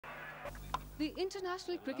The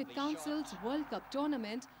International Cricket Council's World Cup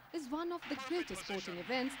tournament is one of the greatest sporting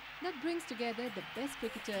events that brings together the best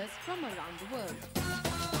cricketers from around the world.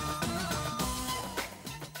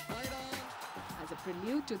 As a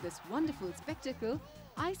prelude to this wonderful spectacle,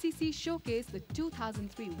 ICC showcased the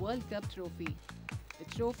 2003 World Cup trophy.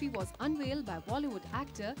 The trophy was unveiled by Bollywood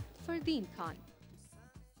actor Fardeen Khan.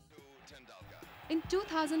 In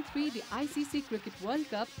 2003, the ICC Cricket World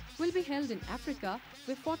Cup will be held in Africa,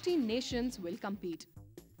 where 14 nations will compete.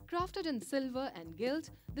 Crafted in silver and gilt,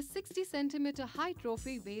 the 60-centimeter high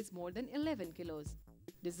trophy weighs more than 11 kilos.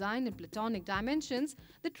 Designed in platonic dimensions,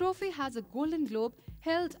 the trophy has a golden globe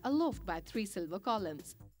held aloft by 3 silver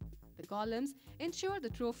columns. The columns ensure the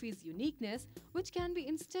trophy's uniqueness, which can be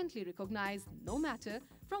instantly recognized no matter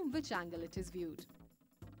from which angle it is viewed.